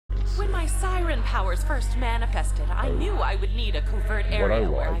my siren powers first manifested, I knew I would need a covert area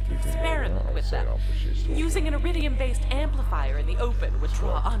where I could experiment with them. Using an iridium-based amplifier in the open would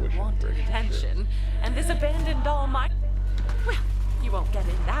draw unwanted attention, and this abandoned doll might... Well, you won't get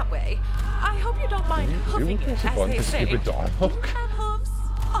in that way. I hope you don't mind hoofing it, as they say. And hooves?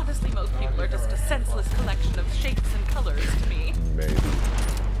 Honestly, most people are just a senseless collection of shapes and colors to me. Maybe.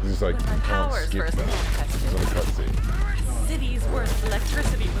 This is like, when my powers first manifested, the city's worth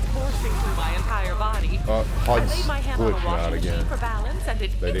electricity was coursing through my entire body. I laid my hand on a washing machine for balance, and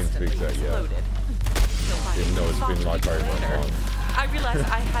it instantly exploded. Even though it's been like over a month. I realized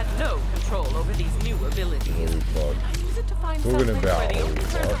I had no control over these new abilities. I use it to find something where the only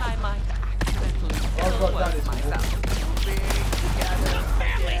person I might accidentally kill was myself.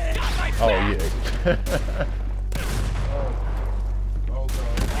 Oh yeah.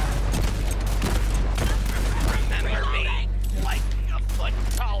 Remember me, like a foot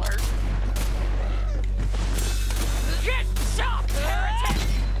taller. Get shot, heretic!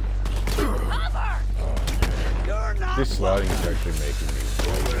 Cover! You're not. This sliding is actually making me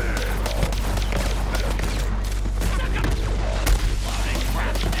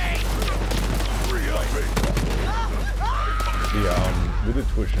with the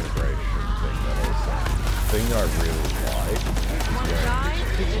Twitch integration thing that I was saying, the thing I really like is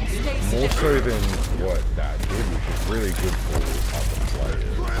when, more so than what that did, which is really good for other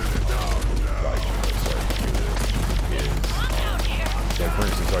players, like, so for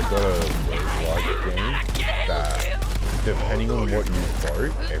instance, I got a roguelike game that, depending on what you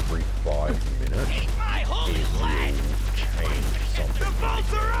vote, every 5 minutes, it will change something, like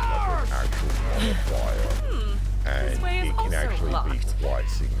an actual modifier. And it can actually be quite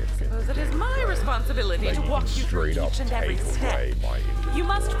significant. Suppose it is my responsibility to walk you through each and every step. You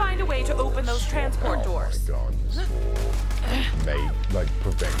must find a way to open those transport doors. Guns, or like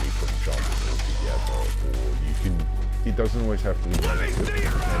prevent me from jumping altogether, or you can. It doesn't always have to be negative,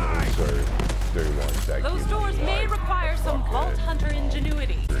 and also do ones that those doors may require some Vault Hunter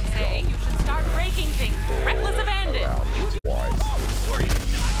ingenuity. Say you should start breaking things, reckless abandon.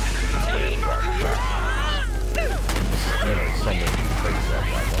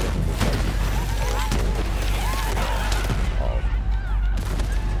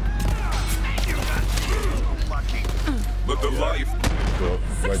 But the life.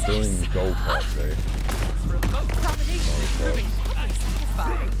 We're doing gold cards, eh? Remote domination is proving quite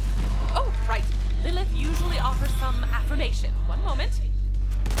satisfying. Oh, right. Lilith usually offers some affirmation. One moment.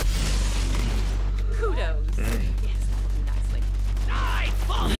 Kudos. Yes, that will do nicely.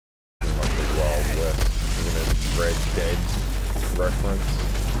 Like the Wild West, even a Red Dead reference.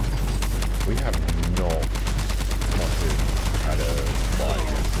 We have not fucking had a fight.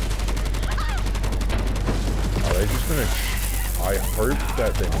 Are they just gonna... I hope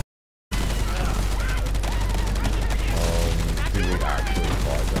that they... do we actually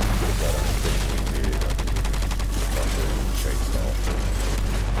fight them? Because I don't think we did. Fucking chased off.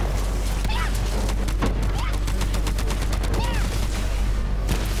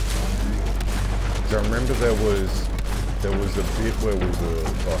 I remember there was a bit where we were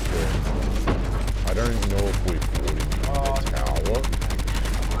fucking... I don't know if we fought in the tower.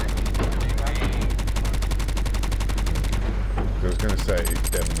 I was gonna say,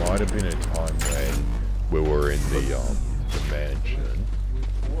 there might have been a time when we were in the mansion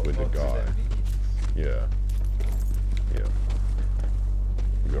with the guy. Yeah. Yeah.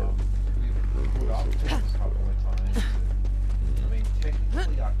 We got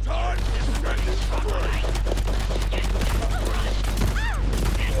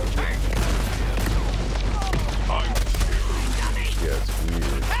yeah, it's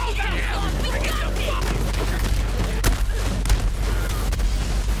weird.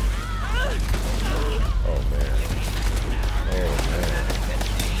 Oh man.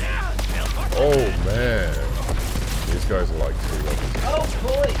 Oh man. These guys are like 2 levels. Oh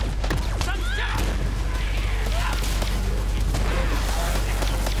boy!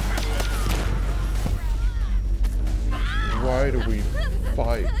 Why do we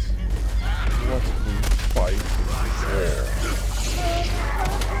fight? What do we fight for?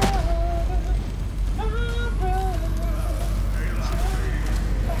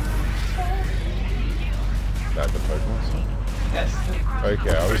 That the Pokemon song? Yes.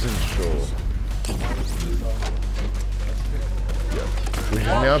 Okay, I wasn't sure. Yeah. Which is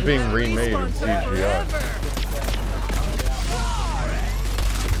now being remade in CGI.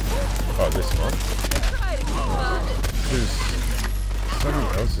 Oh, this month? Because something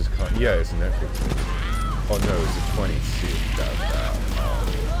else is coming. Yeah, it's an Netflix thing. Oh no, it's the 26th that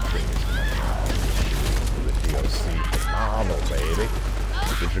thing is coming out. The DLC for Marvel, baby.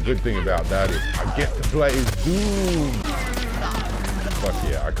 Which the good thing about that is I get to play as Doom. Fuck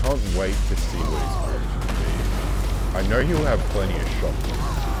yeah, I can't wait to see what his version will be. I know he'll have plenty of shotguns.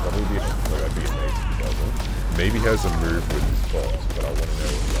 That'd be amazing if he doesn't. Maybe he has a move with his boss, but I want to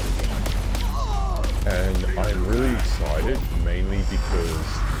know what the other one. And I'm really excited, mainly because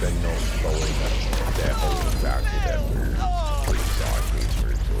they're not showing that they're holding back with their moves to recycle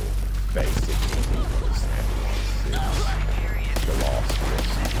through to basically the last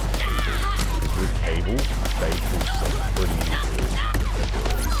rest of Cable. Because with Cable, they pull some pretty good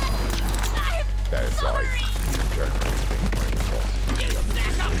abilities that is like generally being playing across the other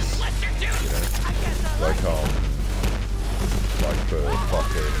series. Like the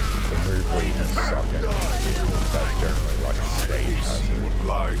fucking the move where you can suck it. That's generally like a stage hazard.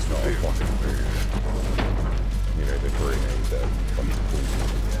 It's not a fucking move. You know, the grenade that fucking pulls you.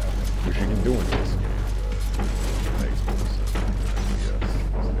 Which you can do in this game, but it makes more sense.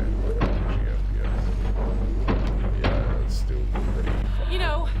 Yeah, it's still pretty fucking. You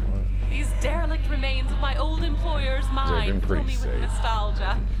know, these derelict remains of my old employer's mind fill me with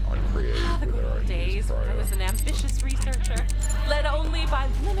nostalgia. The good old days when I was an ambitious researcher, led only by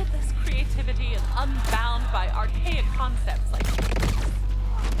limitless creativity and unbound by archaic concepts like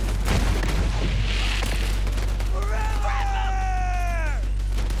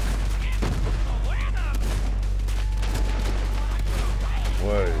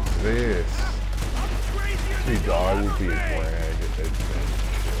what is this? To die would be a grand adventure.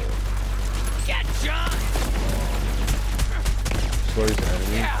 Get John! Slows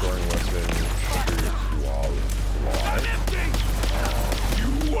enemies, throwing weapons, shoots while alive.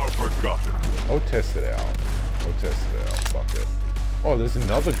 You are forgotten. I'll test it out. Fuck it. Oh, there's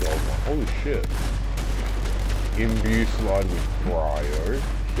another gold one. Holy shit. Imbue slide with cryo.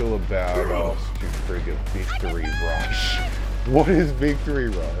 Kill a badass to trigger victory rush. What is victory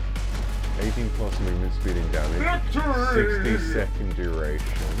rush? 18 plus movement speed and damage. 60 second duration.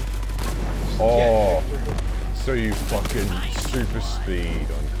 Oh. So you fucking super speed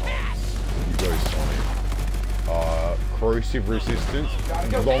on cons. You go Sonic. Corrosive resistance.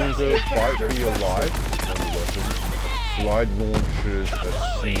 Longer fight for your life. Slide launches a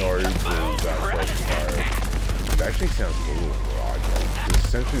snowball that does fire. It actually sounds cool. It's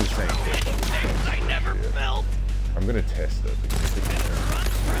essentially the same thing. I never felt. I'm gonna test it because it's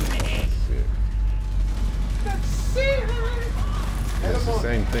sick. That's sick. Yeah, it's the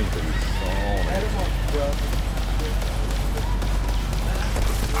same thing, but it's Sonic.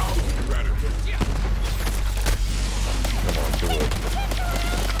 Come on, do it.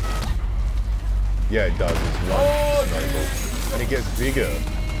 Yeah, it does. It's one snowball. And it gets bigger.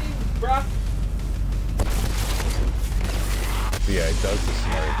 Bruh. But yeah, it does the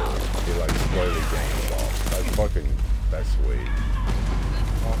snowball. It like slowly gains off. That's sweet.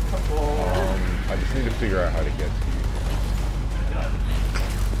 I just need to figure out how to get to you.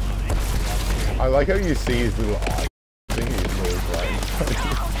 I like how you see his little eye thing. He's always right.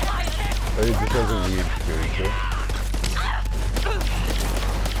 But it just has a weird feature.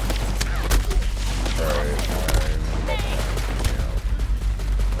 Alright, I'm about to find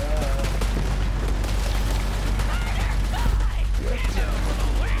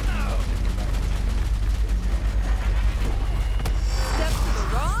step to the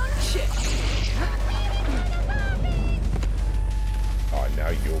wrong chick. oh, now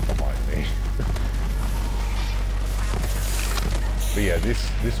you're behind me. But yeah, this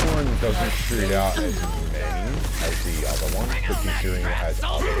one doesn't shoot out as many as the other one, but considering it has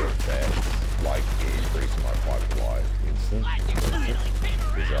other effects, like increasing my fight life instant, is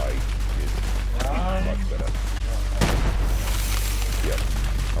much better. Yep,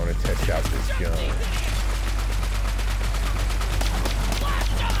 I want to test out this gun.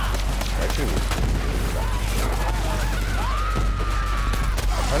 Actually, looks pretty good.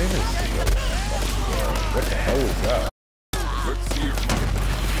 I can't even see it. What the hell is that? Let's see if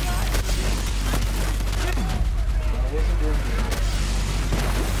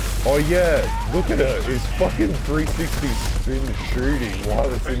Oh yeah, look at it. It's fucking 360 spin shooting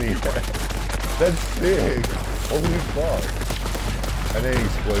while it's in the air. That's sick. Holy fuck. And then it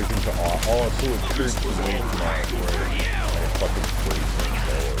explodes into ice. Oh, so it shoots the wing knife where it fucking freezes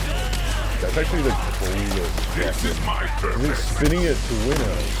forward. That's actually the coolest this is my And purpose. then spinning it to win it.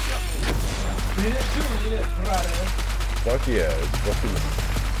 Fuck yeah, it's fucking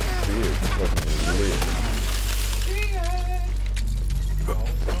sick. It's fucking lit.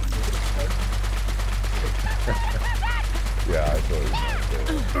 Yeah, I thought it was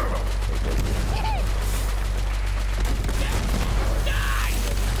nice.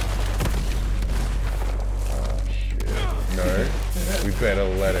 Oh shit. No. We better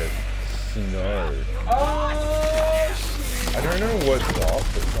let it snow. Oh, shit. I don't know what's up,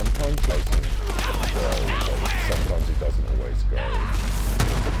 but sometimes it doesn't go. Like, sometimes it doesn't always go.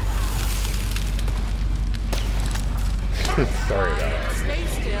 Sorry about that. Stay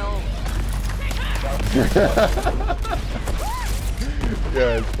still.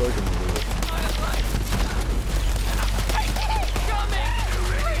 Yeah, it's fucking weird.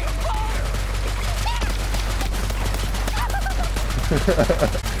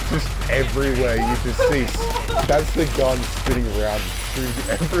 Just everywhere, you just see. That's the gun spinning around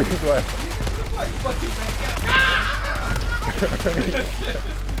everywhere.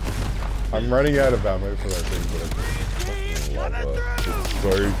 I'm running out of ammo for that thing, but I fucking love it. It's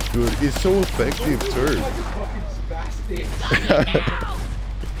so good. It's so effective too.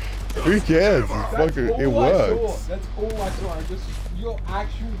 Who cares? It's fucking, it works. That's all I saw. Your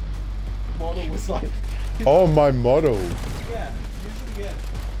actual model was like. Oh, my model. Yeah, use it again.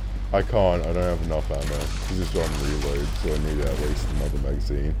 I can't. I don't have enough ammo. Because it's on reload, so I need at least another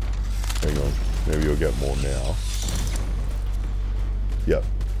magazine. Hang on. Maybe you'll get more now. Yep.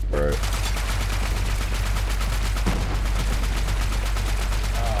 Alright.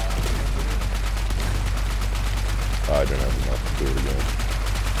 I don't have enough to do it again.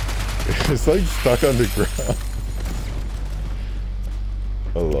 It's like stuck underground.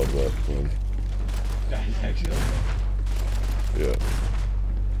 I love that one. Yeah.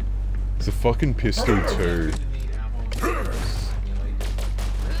 It's a fucking pistol too.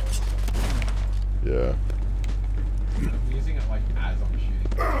 Yeah. I'm using it like as I'm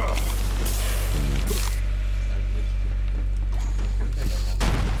shooting.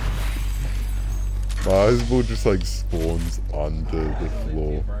 My eyeball just like spawns under the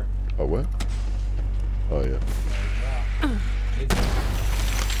floor. Oh, what? Oh, yeah.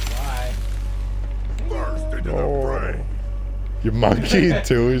 Oh. Your monkey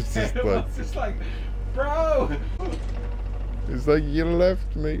too is just like... It's just like, bro! It's like, you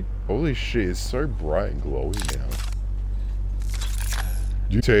left me. Holy shit, it's so bright and glowy now.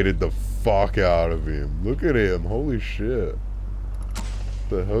 You mutated the fuck out of him. Look at him. Holy shit. What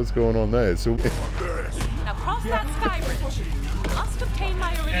the hell's going on there? So Now cross that sky bridge. You must obtain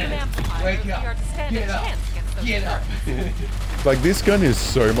my iridium amplifier if we are to stand a chance against those threats. like, this gun is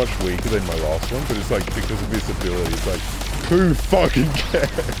so much weaker than my last one, but it's like, because of this ability, it's like, who fucking cares?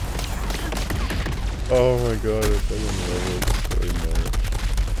 Oh my god, I fucking love it so much.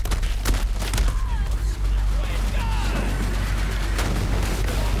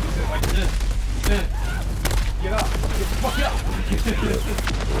 Get up! Get the fuck up!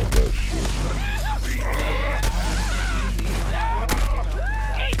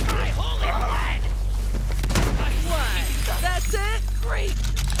 That's it? Great.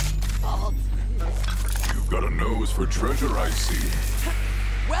 You've got a nose for treasure, I see.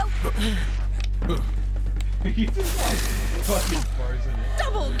 Well, You just like fucking frozen.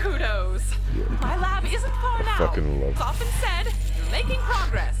 double kudos. My lab isn't far now. Fucking love it. It's often said, you're making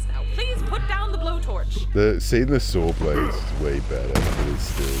progress. Now please put down the blowtorch. Seeing the saw blades is way better, but it's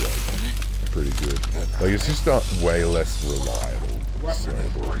still like pretty good. Like, it's just not way less reliable. So,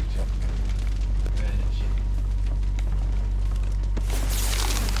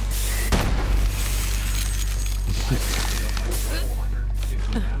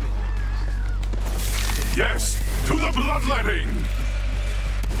 Yes, to the bloodletting!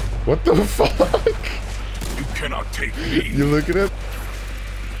 what the fuck? You cannot take me. You look at it?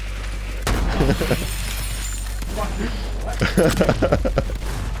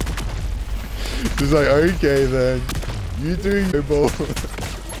 Just like, okay then. You doing your ball.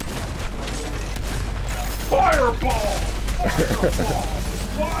 Fireball! Fireball!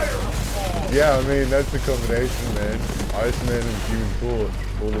 Fireball! Yeah, I mean, that's the combination, man. Iceman and human core,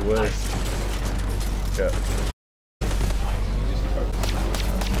 all the way. Yeah.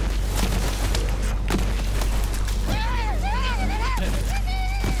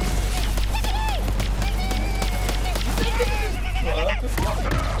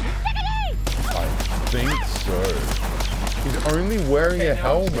 I think so. He's only wearing a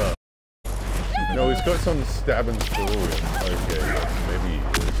helmet. No, he's got some stabbing through him. Okay, yes, maybe he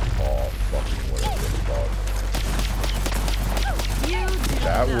is. Oh, fucking whatever the fuck.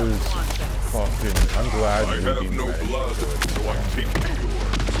 That was fucking... I'm glad I you have didn't no manage blood, to do it. so I take yours.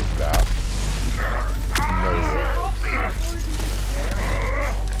 That.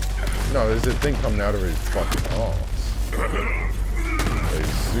 No, there's a thing coming out of his fucking arse.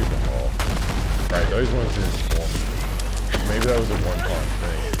 It's super hot. Right, those ones didn't spawn. Maybe that was a one-time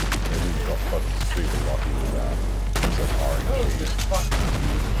thing. Maybe we got fucking super lucky with that. It's like RNG.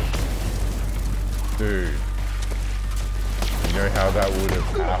 Dude. You know how that would have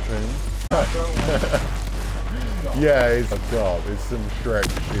happened? Yeah, it's fucked up. It's some Shrek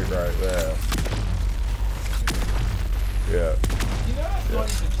shit right there. Yeah. You know that's not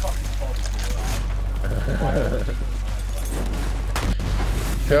even fucking possible.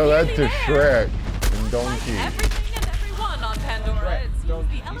 Tell that to Shrek and Donkey. Like everything and everyone on Pandora, it seems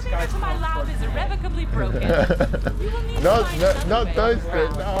the elevator to my lab is irrevocably broken. You will need to find another not way those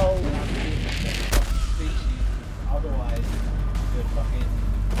underground. no. Otherwise, the fucking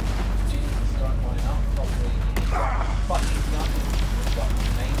Jesus don't line up properly. Fucking nothing. It's got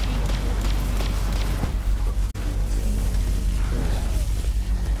 19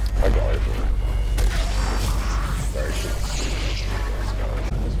 I got it. Very good.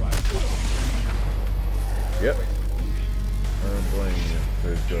 Yep. I'm blaming you.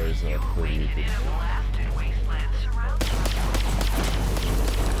 Those guys are pretty good.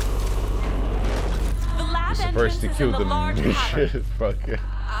 The lab You're supposed to entrance is kill in the them. large cavern. Shit, fuck it.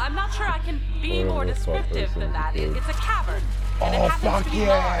 I'm not sure I can be Whatever more the fuck descriptive those than that. things do. It's a cavern. And it Oh happens fuck to be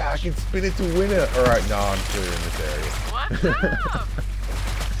yeah! I large. can spin it to win it. All right, nah, I'm clearing this area. What's up?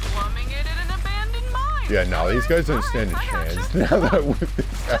 Plumbing it in an abandoned mine. Yeah, no, these guys don't Alright, stand a I gotcha. chance. Now that with this,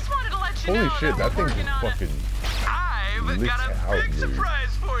 Just wanted to let you holy know shit, that we're thing's working on it. fucking I've lit got a out, big dude.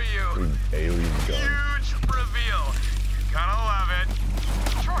 surprise for you. alien gun. Huge reveal. Gonna love it.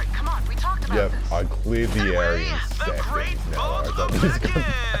 Troy, come on, we talked about Yep, this. I cleared the area Anyway, in the great seconds. Now I bolt got of this gun.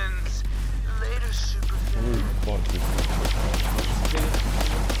 seconds. Later, superfan. Fuck this.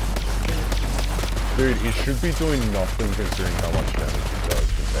 Dude, it should be doing nothing considering how much damage it does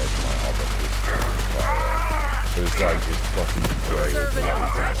compared to my other pistol. So it's like, it's fucking great.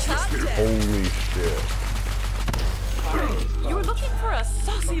 Holy shit. You were looking for a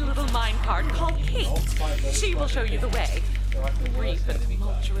saucy little minecart called Kate. She will show you the way. A brief and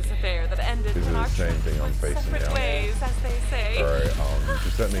tumultuous affair that ended Is it when the our same trips thing I'm went facing separate now? ways, as they say. Alright,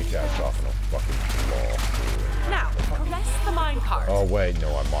 just let me catch up and I'll fucking fall. Now, caress the minecart. Oh wait, no,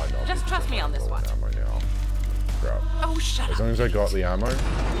 I might not. Just trust me on this one. Ammo now. Crap. Oh, shut As up. long as I got the ammo,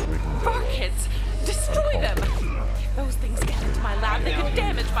 we can go. Kids, destroy them. If those things get into my lab, they could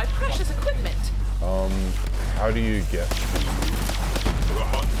damage my precious equipment. How do you get? The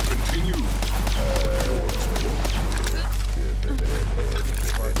hunt continues.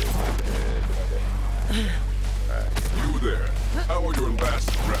 You there. How are your last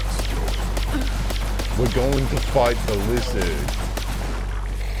reps going? We're going to fight the lizard.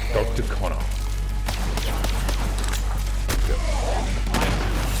 Dr. Connor.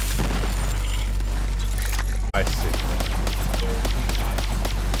 I see.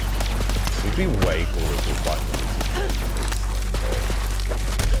 It'd be way cooler to fight the lizard.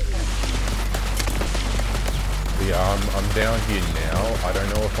 But yeah, I'm down here now. I don't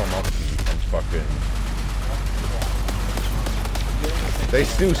know if I'm up to I'm fucking... They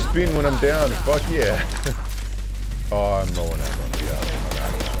still spin when I'm down. Fuck yeah. Oh, I'm low on ammo. Yeah, I'm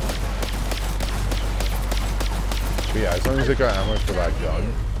out of ammo. But yeah, as long as I got ammo for that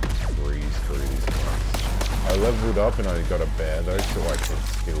gun, breeze through these ones. I leveled up and I got a bear though, so I can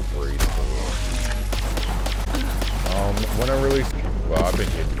still breeze through. When I release, well, I've been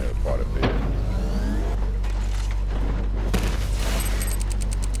hitting it quite a bit.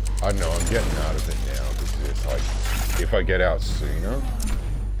 I don't know, I'm getting out of it now because it's like, if I get out sooner,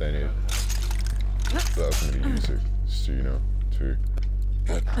 then it, that's going to be easier sooner too.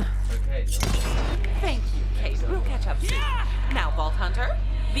 Okay. Thank you, Kate. We'll catch up soon. Now, Vault Hunter,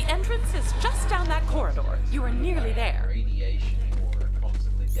 the entrance is just down that corridor. You are nearly there. Radiation or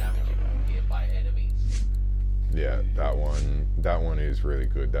constantly damaging nearby enemies. Yeah, that one is really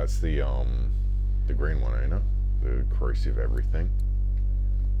good. That's the green one, ain't it? The corrosive everything.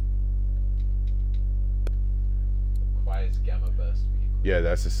 Requires gamma burst vehicle. Yeah,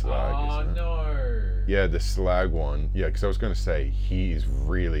 that's the slag, Oh isn't it? no. Yeah, the slag one. Yeah, because I was going to say, he is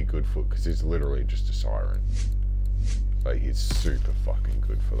really good for, because he's literally just a siren. Like, he's super fucking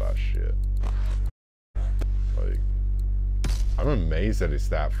good for that shit. Like, I'm amazed that it's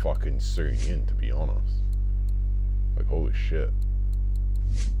that fucking soon in, to be honest. Like, holy shit.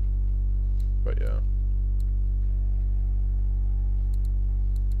 But yeah.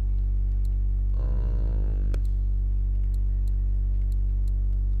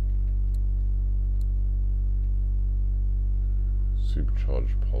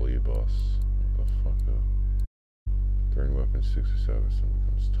 Supercharged polybus. Motherfucker. During weapon 6 or service and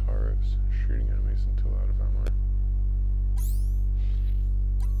becomes turrets, shooting enemies until out of ammo.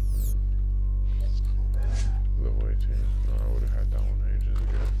 Level 18. No, I would have had that one ages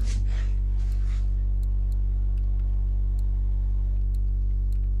ago.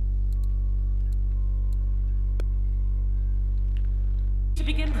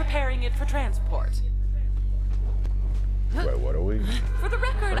 preparing it for transport. Wait, what are we? For the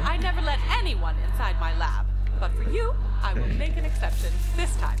record, I never let anyone inside my lab. But for you, I will make an exception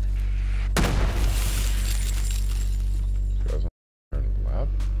this time. Guys, I'm in the lab.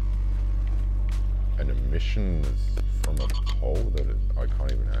 An emission is from a pole that I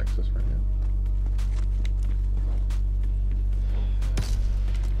can't even access right now.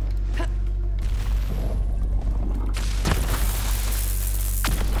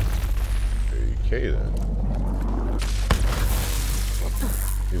 Okay then.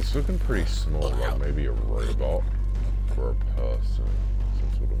 It's looking pretty small, like maybe a robot or a person,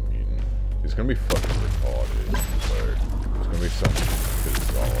 some sort of mutant. It's gonna be fucking retarded, so it's gonna be some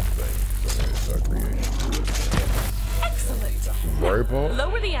bizarre thing, some creation. Excellent. Robot?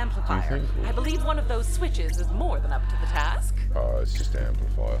 Lower the amplifier. I believe one of those switches is more than up to the task. It's just an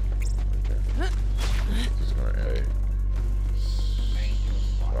amplifier. Okay. Just gonna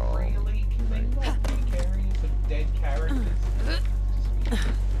Really? Can they not be carrying some dead characters?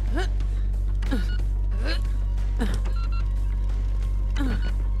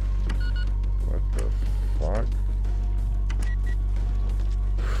 What the fuck?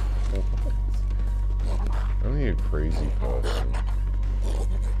 Only a crazy person.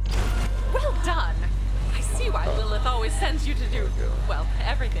 Well done. I see why Lilith always sends you to do, well,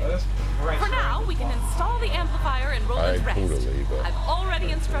 everything. For now, we can install the amplifier and Roland's rest. I've already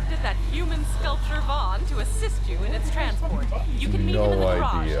instructed that human sculpture Vaughn to assist you in its transport. You can meet him in the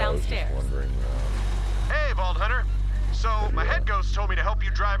garage downstairs. Hey, Vault Hunter. So, my head ghost told me to help you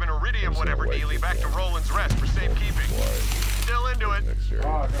drive an Iridium whatever dealie back to Roland's Rest for safekeeping. Still into it.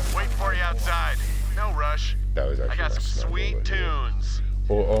 Waiting for you outside. No rush. I got some sweet tunes.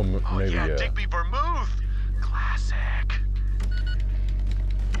 Oh, maybe, yeah, Digby Vermouth. Classic.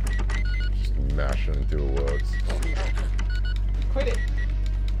 Just mashing until it works. Quit it.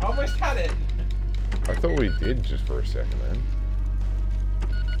 Almost had it. I thought we did just for a second then.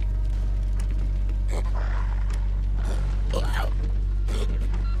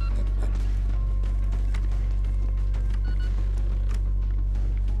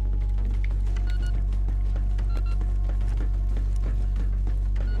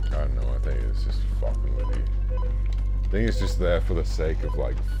 I don't know, I think it's just fucking with you. I think it's just there for the sake of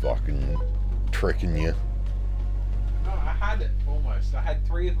like fucking tricking you. No, I had it almost. I had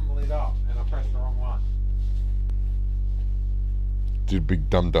 3 of them lit up and I pressed the wrong one. Dude, big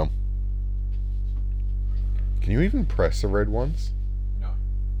dum-dum. Can you even press the red ones? No.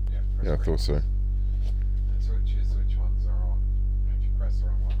 Yeah, I thought so. It switches which ones are on. If you press the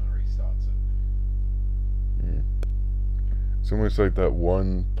wrong one, it restarts it. It's almost like that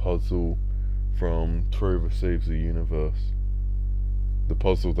one puzzle from Trover Saves the Universe. The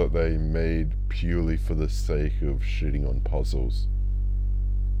puzzle that they made purely for the sake of shitting on puzzles.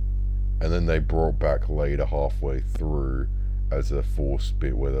 And then they brought back later halfway through as a forced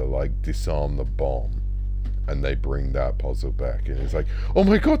bit where they like disarm the bomb. And they bring that puzzle back, and it's like, oh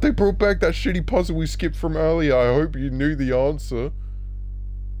my god, they brought back that shitty puzzle we skipped from earlier. I hope you knew the answer.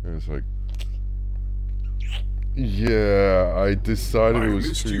 And it's like, yeah, I decided it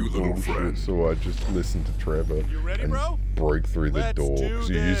was too bullshit, so I just listened to Trevor and broke through the door. Because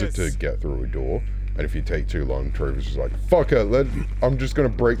you use it to get through a door, and if you take too long, Trevor's just like, fuck it, I'm just gonna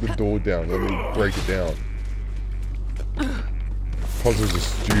break the door down. Let me break it down. Puzzles are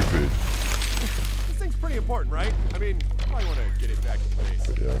stupid. Pretty important, right? I mean, I probably want to get it back in place.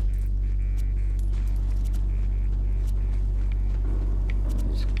 But yeah.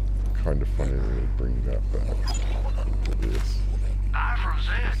 It's kind of funny to bring that back into this.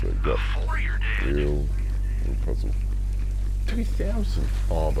 So got real puzzle. 2000.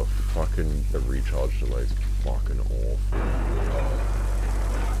 Oh, the recharge delay is fucking awful.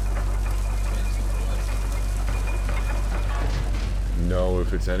 No,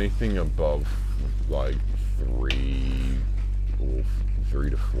 if it's anything above like 3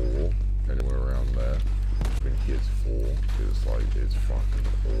 to 4, anywhere around there. When it hits 4, it's fucking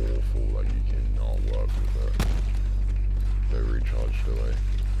awful. Like you cannot work with it. The recharge delay,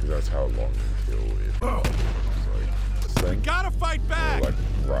 because that's how long until it it's like. We gotta fight back. Like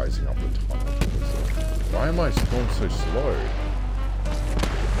rising up the top. Why am I going so slow?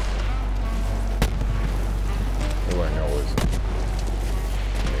 Oh, I know it's.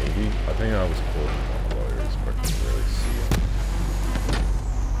 I think I was caught in one of those, but I couldn't really see it.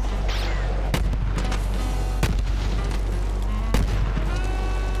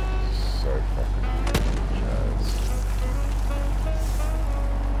 So fucking weird, Chaz.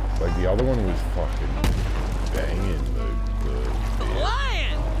 Like the other one was fucking banging the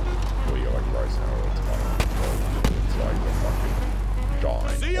lion! Well, you're like rising out of the top. It's like the fucking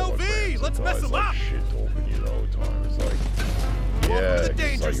dying. POV! Let's mess him up! Shit talking you the whole time. It's like, welcome to the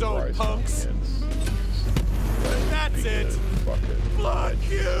danger zone, punks. That's it. Blood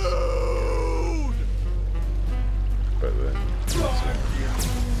feud! But then,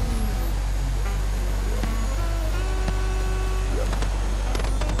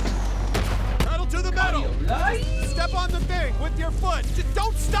 pedal to the metal. Step on the thing with your foot. Just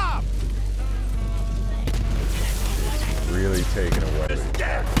don't stop. really taken away from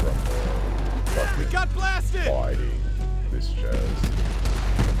we got blasted. Fighting this chest.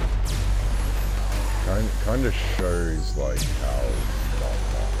 Kind of shows like how not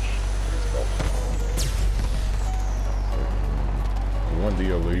much we want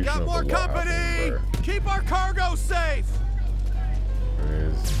the illusion got of more company. Keep our cargo safe.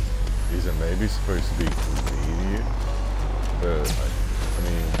 Is it maybe supposed to be convenient? But I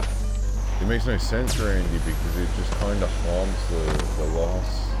mean, it makes no sense, Randy, because it just kind of harms the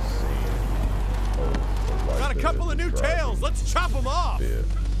last scene of like got a couple of new tails. Let's chop them off. Bit.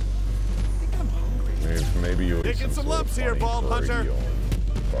 Maybe you'll taking some lumps here, Bald Hunter.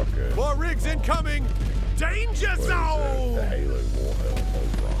 More rigs incoming. Danger zone. The Halo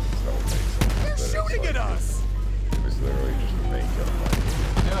Warhammer runs. They're shooting at us. It's literally just a makeup.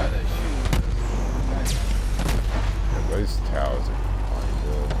 Yeah, those towers are kind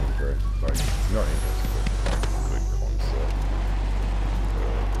of interesting. Like, not interesting, but good concept.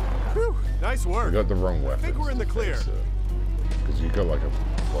 Whew, nice work. We got the wrong weapons. I think we're in the clear. Because you got like a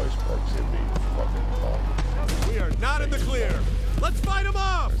close proximity fucking bomb. We are not in the clear. Let's fight them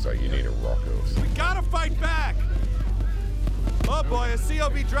off. It's like you need a rocket or something. We gotta fight back. Oh boy, a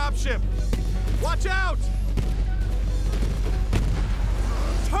COB dropship. Watch out.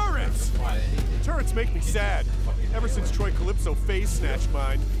 Turrets! Turrets make me sad. Ever since Troy Calypso phase snatched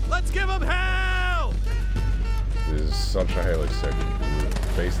mine. Let's give them hell! This is such a Halo second.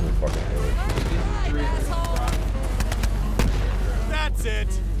 Basically fucking Halo. That's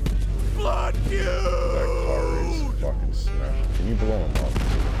it! Blood feud! That car is fucking smashed. Can you blow them up?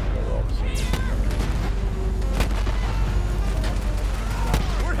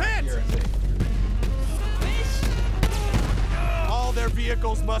 We're hit! All their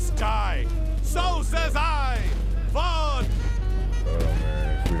vehicles must die. So says I, Vaughn. Oh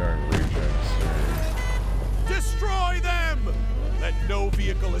man, if we don't regen soon. Destroy them! Let no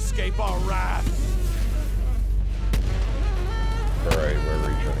vehicle escape our wrath. Alright, we're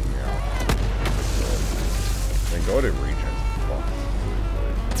regenning now. Thank God it regens. Fuck.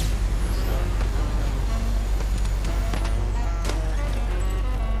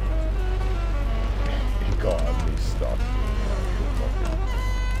 He got me stuck.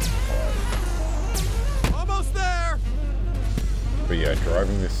 Almost there! But yeah,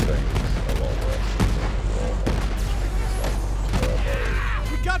 driving this thing is a lot less.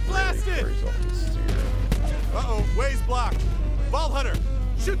 We got blasted! Uh-oh, way's blocked. Ball Hunter,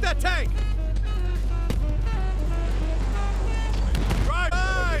 shoot that tank!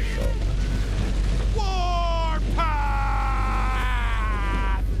 Drive! Warpath!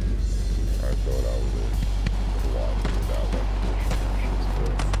 I thought I was alive without that.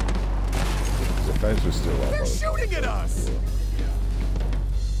 The fence was still up. They're shooting at us!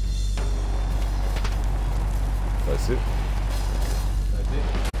 That's it? That's it.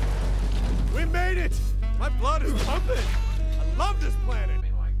 We made it! My blood is pumping! I love this planet! I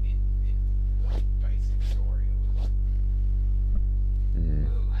mean, like, in basic story, it was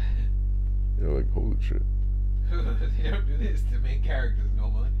You're like, holy shit. they don't do this to main characters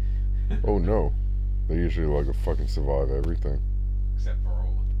normally. Oh no. They usually like to fucking survive everything. Except for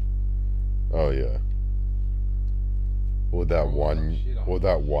Roland. Oh yeah. Or that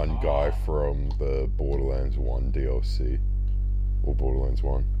one guy from the Borderlands 1 DLC. Or Borderlands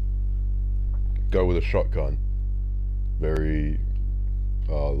 1. Go with a shotgun. Very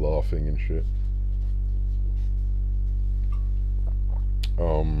laughing and shit.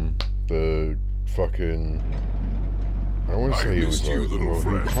 The fucking, I don't want to say he was like, well,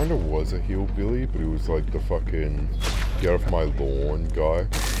 he kind of was a hillbilly, but he was like the fucking get off my lawn guy.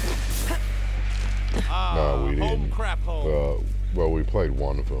 No, we didn't. Well, we played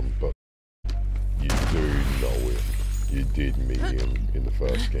one of them, but you do know him. You did meet him in the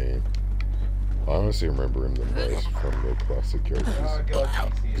first game. I honestly remember him the most from the classic characters,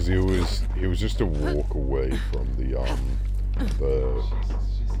 because he was just a walk away from the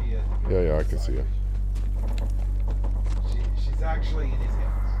She's here. Yeah, I can see her. She's actually in his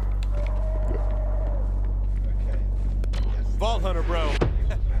house. Okay. Yes. Vault Hunter, bro.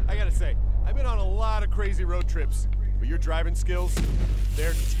 I gotta say, I've been on a lot of crazy road trips, but your driving skills,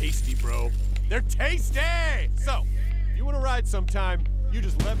 they're tasty, bro. They're tasty! So, if you want to ride sometime, You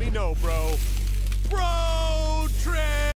just let me know, bro.